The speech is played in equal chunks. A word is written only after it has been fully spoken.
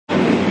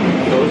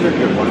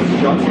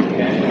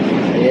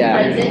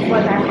Yeah. But this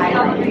was our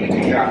highlight.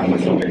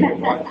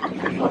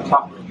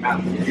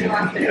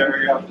 There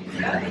we go.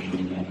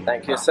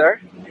 Thank you, sir.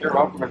 You're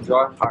welcome, enjoy.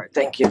 All right,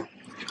 thank you.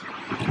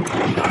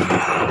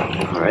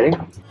 Alrighty.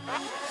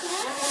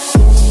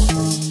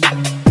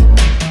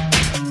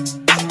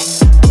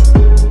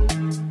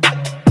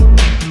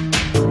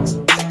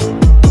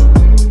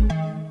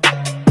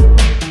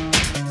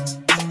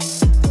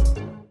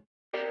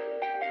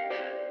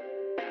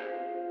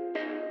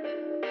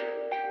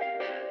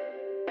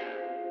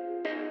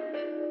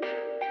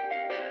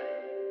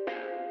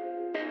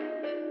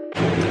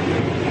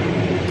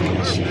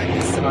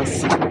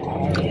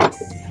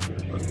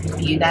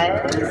 You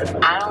guys,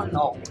 I don't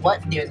know what,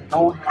 there's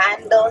no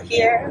handle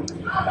here.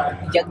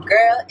 Your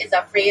girl is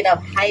afraid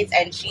of heights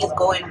and she's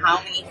going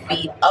how many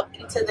feet up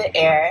into the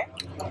air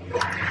on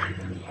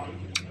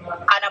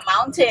a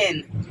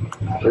mountain.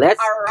 Let's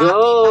A rocky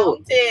go.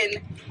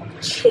 mountain.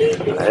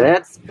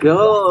 Let's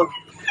go.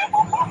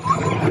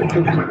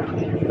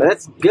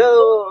 Let's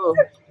go.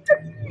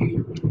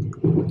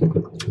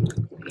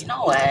 You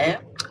know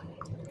what?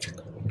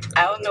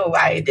 I don't know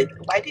why did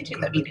you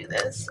let me do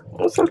this?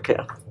 It's okay.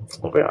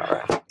 We'll be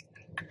alright.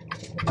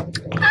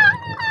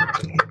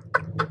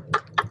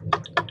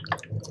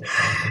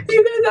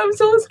 You guys, I'm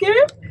so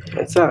scared.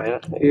 It's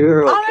alright.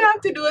 You're All I okay.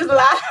 have to do is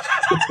laugh.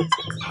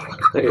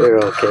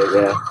 You're okay,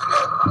 yeah.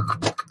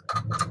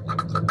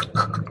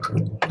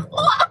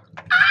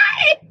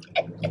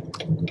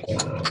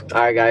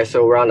 Alright guys,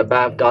 so we're on the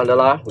Banff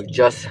Gondola. We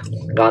just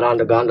got on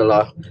the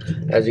gondola.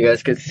 As you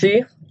guys can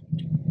see,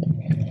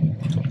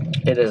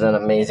 it is an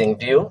amazing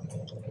view.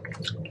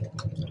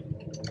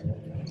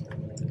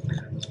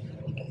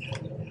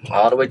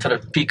 All the way to the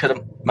peak of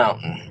the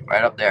mountain,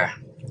 right up there.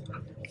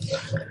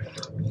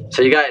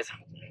 So you guys,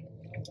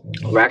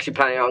 we're actually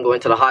planning on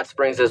going to the hot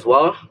springs as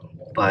well,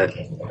 but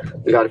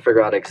we got to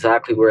figure out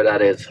exactly where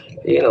that is.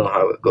 You know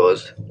how it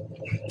goes.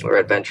 We're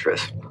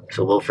adventurous,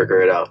 so we'll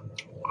figure it out.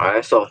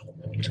 Alright, so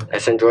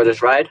let's enjoy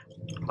this ride.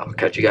 I'll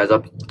catch you guys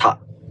up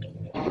top.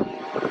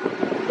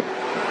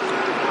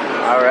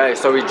 Alright,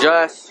 so we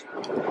just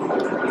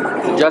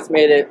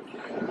made it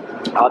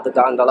out the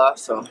gondola,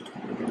 so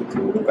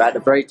we're at the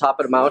very top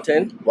of the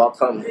mountain.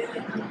 Welcome.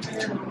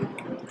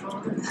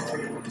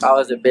 How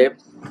was it, babe?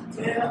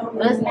 It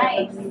was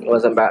nice. It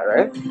wasn't bad,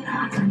 right?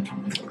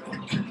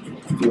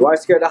 You are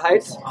scared of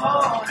heights?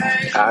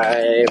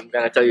 I'm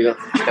gonna tell you,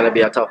 it's gonna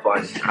be a tough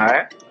one.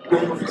 Alright?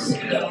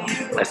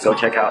 Let's go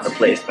check out the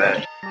place,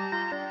 man.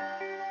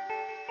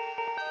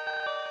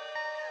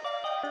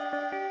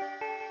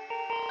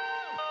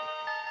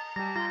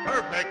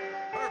 Perfect.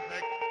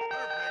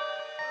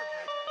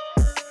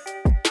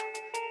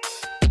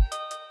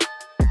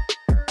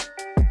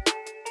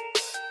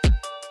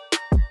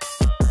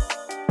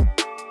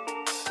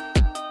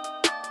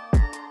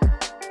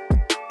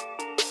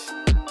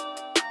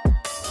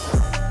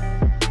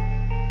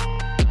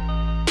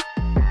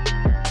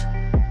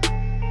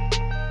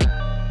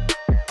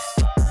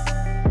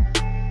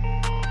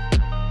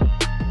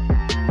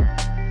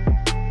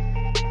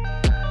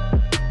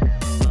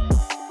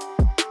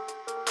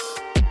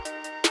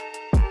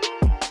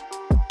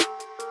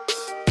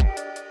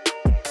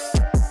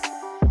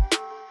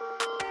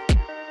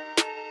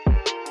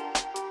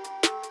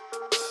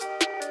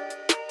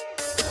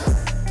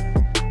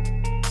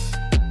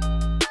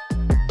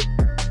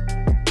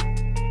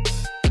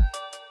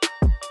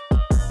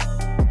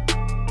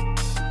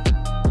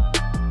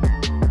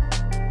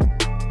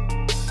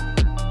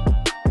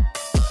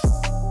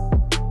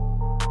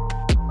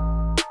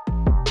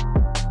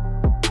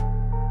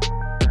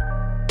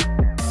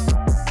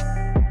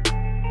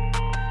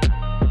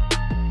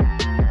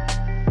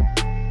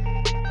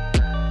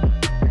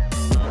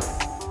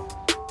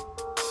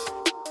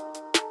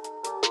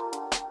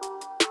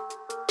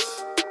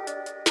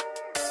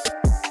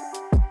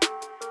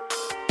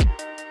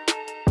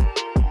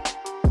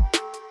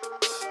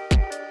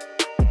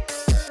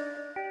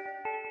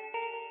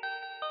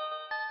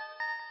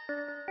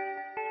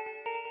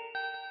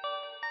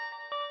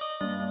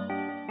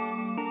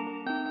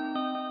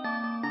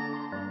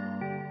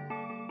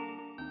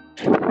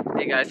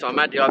 Hey guys, so I'm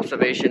at the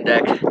observation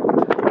deck.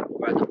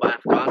 We're at the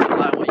Banff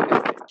Gondola. I want you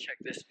guys to check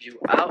this view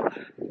out.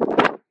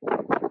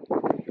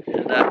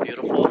 Isn't that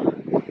beautiful?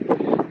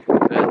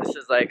 Man, this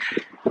is like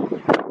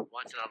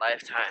once in a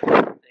lifetime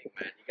thing,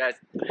 man. You guys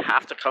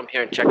have to come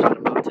here and check out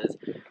the mountains.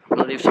 I'm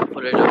gonna leave some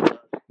footage of the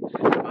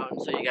mountain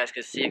so you guys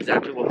can see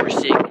exactly what we're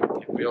seeing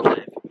in real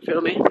life.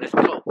 Feel me? Let's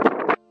go.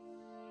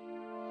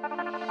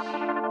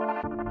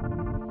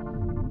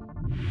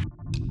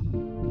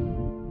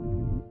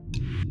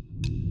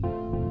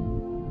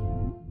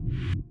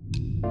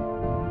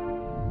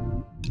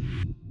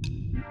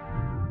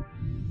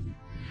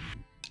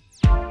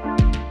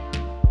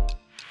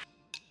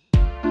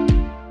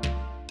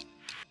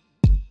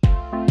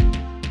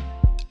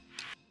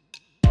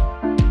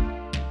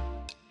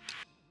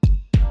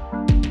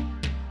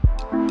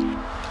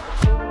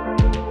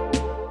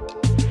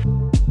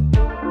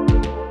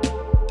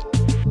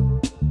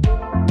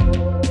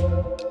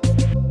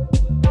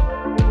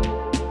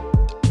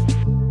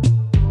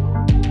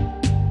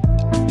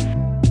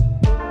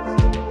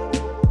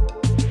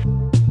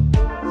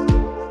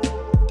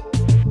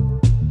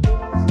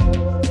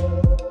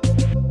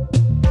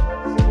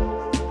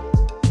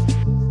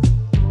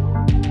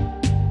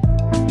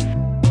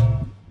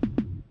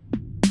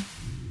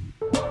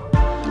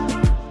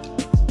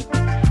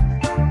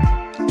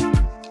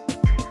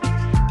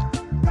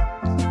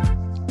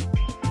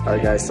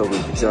 Alright guys, so we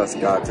just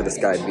got to the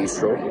Sky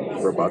Bistro.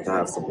 We're about to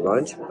have some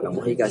lunch, but I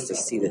want you guys to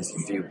see this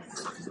view.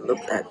 Look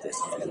at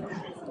this view.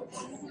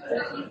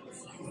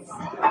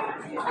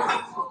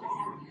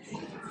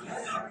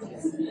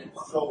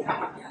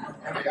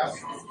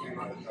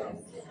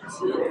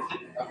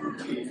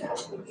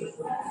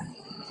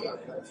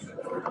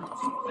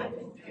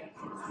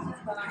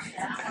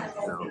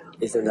 Now,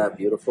 isn't that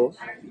beautiful?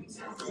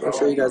 I'll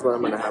show you guys what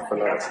I'm gonna have for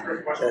lunch.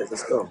 Guys,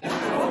 let's go.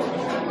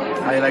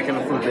 How you liking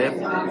the food, babe?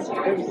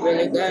 It's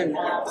really good.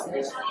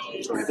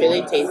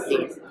 Really tasty.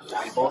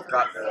 We both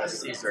got the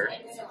Caesar.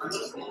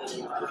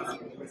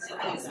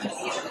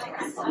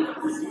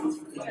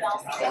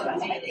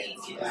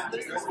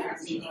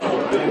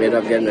 We ended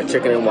up getting the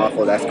chicken and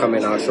waffle. That's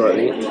coming out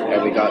shortly.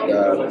 And we got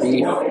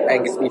the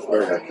Angus beef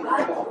burger.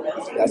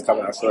 That's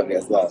coming out shortly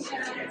as well.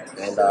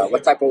 And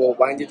what type of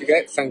wine did you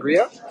get?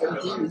 Sangria?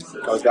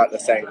 I got the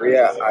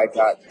sangria. I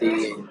got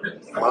the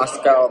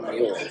Moscow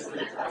Mule.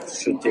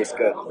 Should taste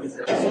good.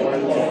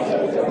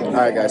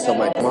 Alright guys, so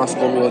my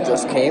Moscow Mule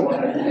just came.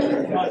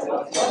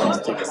 Let's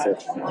take a sip.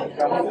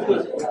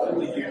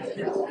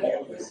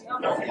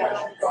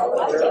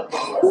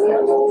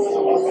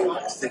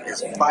 This thing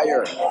is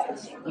fire.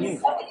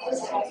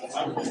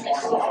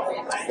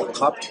 The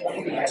cup,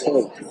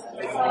 cold.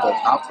 The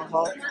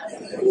alcohol.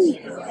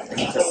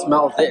 To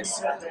smell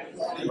this.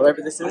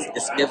 Whatever this is,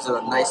 it gives it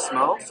a nice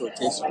smell, so it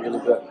tastes really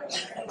good.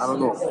 I don't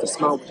know, the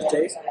smell with the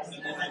taste,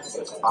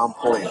 on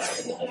point.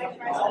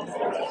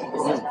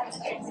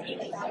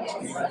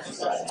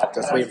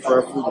 Just wait for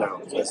our food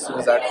now. So as soon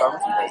as that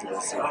comes, you guys are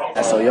gonna see.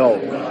 And so yo,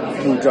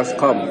 food just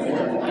come.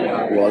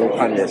 We all look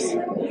on this.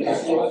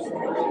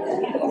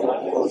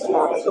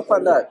 Look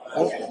on that.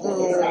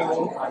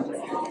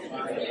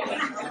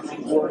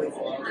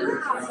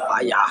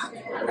 Fire.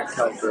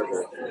 Cow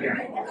burger.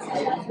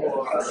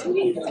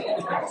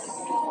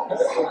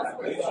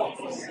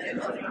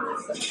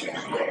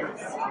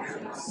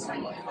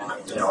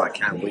 You know, I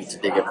can't wait to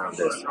dig in on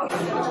this.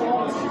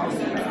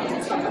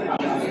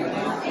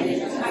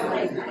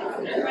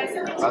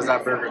 How's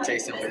that burger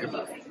tasting, babe?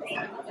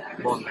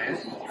 Come on, man.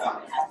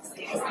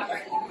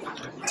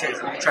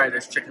 Try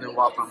this chicken and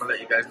waffle. I'm gonna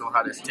let you guys know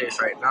how this tastes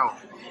right now.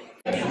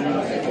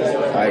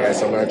 Alright guys,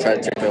 so I'm gonna try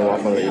the chicken and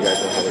waffle and let you guys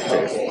know how it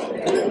tastes.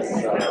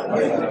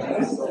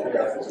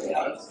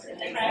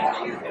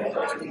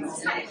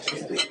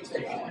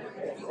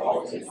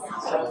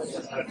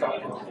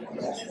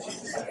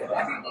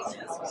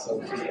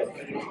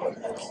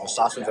 The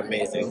sauce is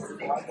amazing.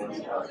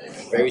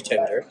 Very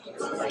tender.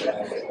 Let's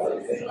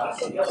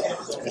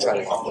try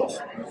the waffles.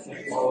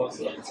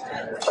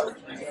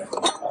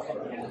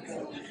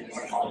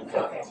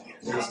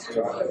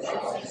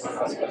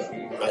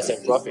 Nice and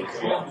fluffy.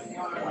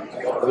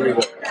 Really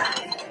good.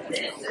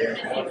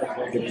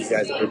 Give these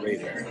guys a good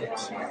rating.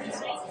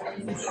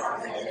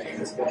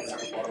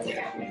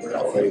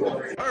 Very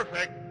good.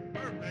 Perfect.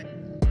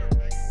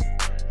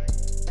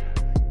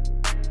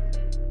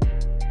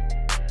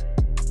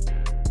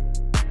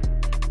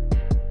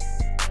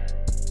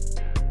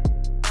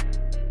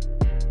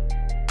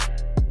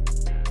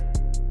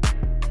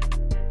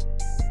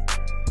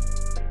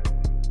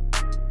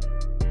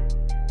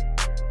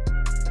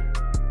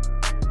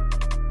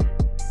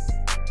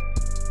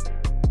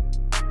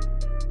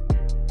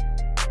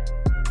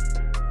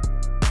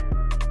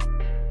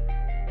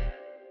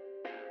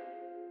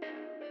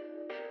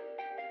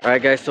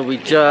 Alright guys, so we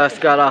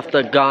just got off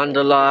the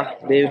gondola.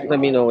 Babe, let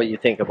me know what you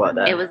think about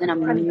that. It was an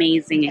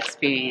amazing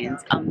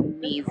experience.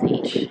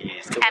 Amazing.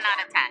 Jeez. 10 out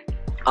of 10.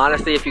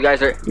 Honestly, if you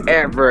guys are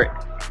ever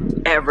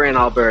in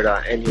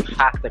Alberta and you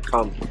have to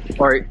come,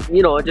 or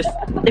you know, just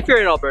if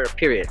you're in Alberta,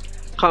 period,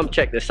 come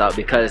check this out,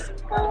 because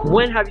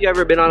when have you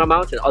ever been on a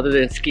mountain other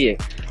than skiing?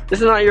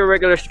 This is not your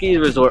regular ski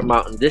resort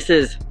mountain. This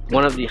is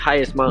one of the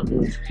highest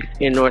mountains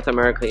in North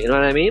America, you know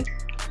what I mean?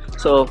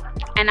 So,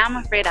 and I'm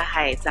afraid of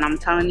heights, and I'm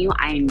telling you,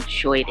 I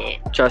enjoyed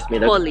it. Trust me,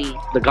 fully.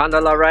 The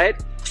gondola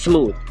ride,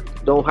 smooth.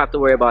 Don't have to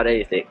worry about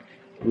anything.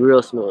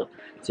 Real smooth.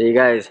 So you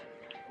guys,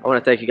 I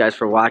want to thank you guys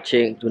for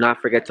watching. Do not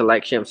forget to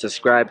like, share, and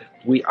subscribe.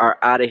 We are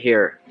out of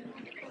here.